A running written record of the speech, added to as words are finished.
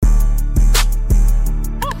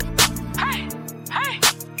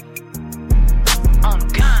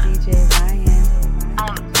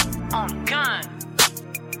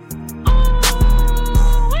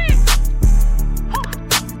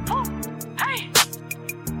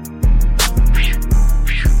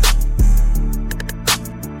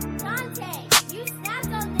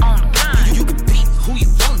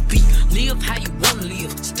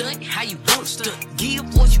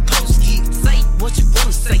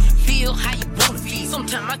feel how you wanna feel.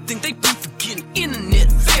 Sometimes I think they be forgetting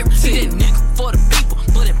internet fairy tale. See that nigga for the people,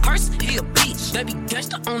 but in person he a bitch. They be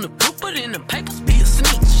gangsta on the book, but in the papers be a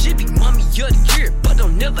snitch. She be mommy of the year, but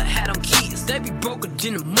don't never have them kids. They be broker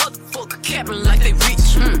than a motherfucker, capping like they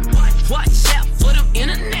rich. Watch out for them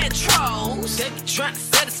internet trolls. They be trying to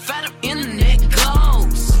satisfy them internet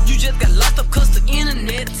goals. You just got locked up cause the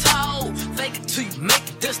internet told. Fake it till you make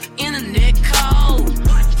it, that's the internet code.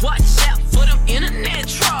 Watch out for them internet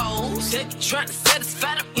trolls. They be trying to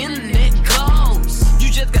satisfy them internet goals.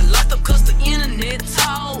 You just got locked up cause the internet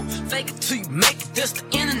told. Fake it till you make it, that's the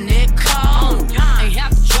internet code. Ain't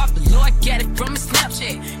have to drop it low, I got it from a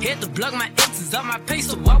Snapchat. Had to block my exes off my page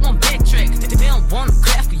so I won't backtrack. They don't wanna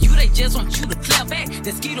clap for you, they just want you to clap back.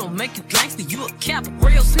 That ski don't make you gangster, you a cap, a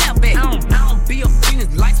real snapback. I don't be up in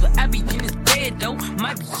his lights, but I be in his bed though.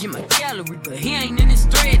 Might be in my gallery, but he ain't in his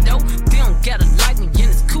thread though. They don't gotta like me, and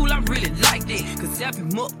it's cool, I really like that. Cause happy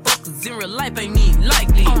motherfuckers in real life ain't even like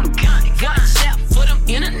that. Watch out for them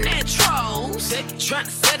internet trolls. They be trying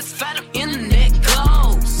to satisfy them internet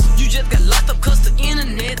goals. You just got locked up cause the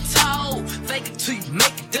internet told. Fake it till you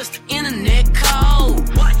make it, that's the internet code.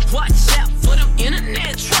 Watch out for them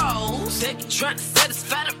internet trolls. They be trying to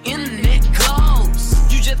satisfy them internet goals.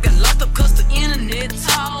 You just got locked up cause the internet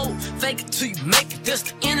told. Fake it till you make it, that's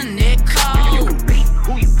the internet code. You can be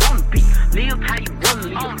who you wanna be, live how you wanna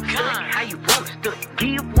live, study how you wanna study,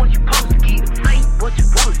 give what you supposed to give, say what you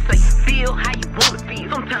wanna say, feel how you wanna feel.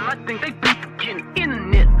 Sometimes I think they be forgetting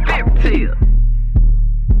internet fairy tale.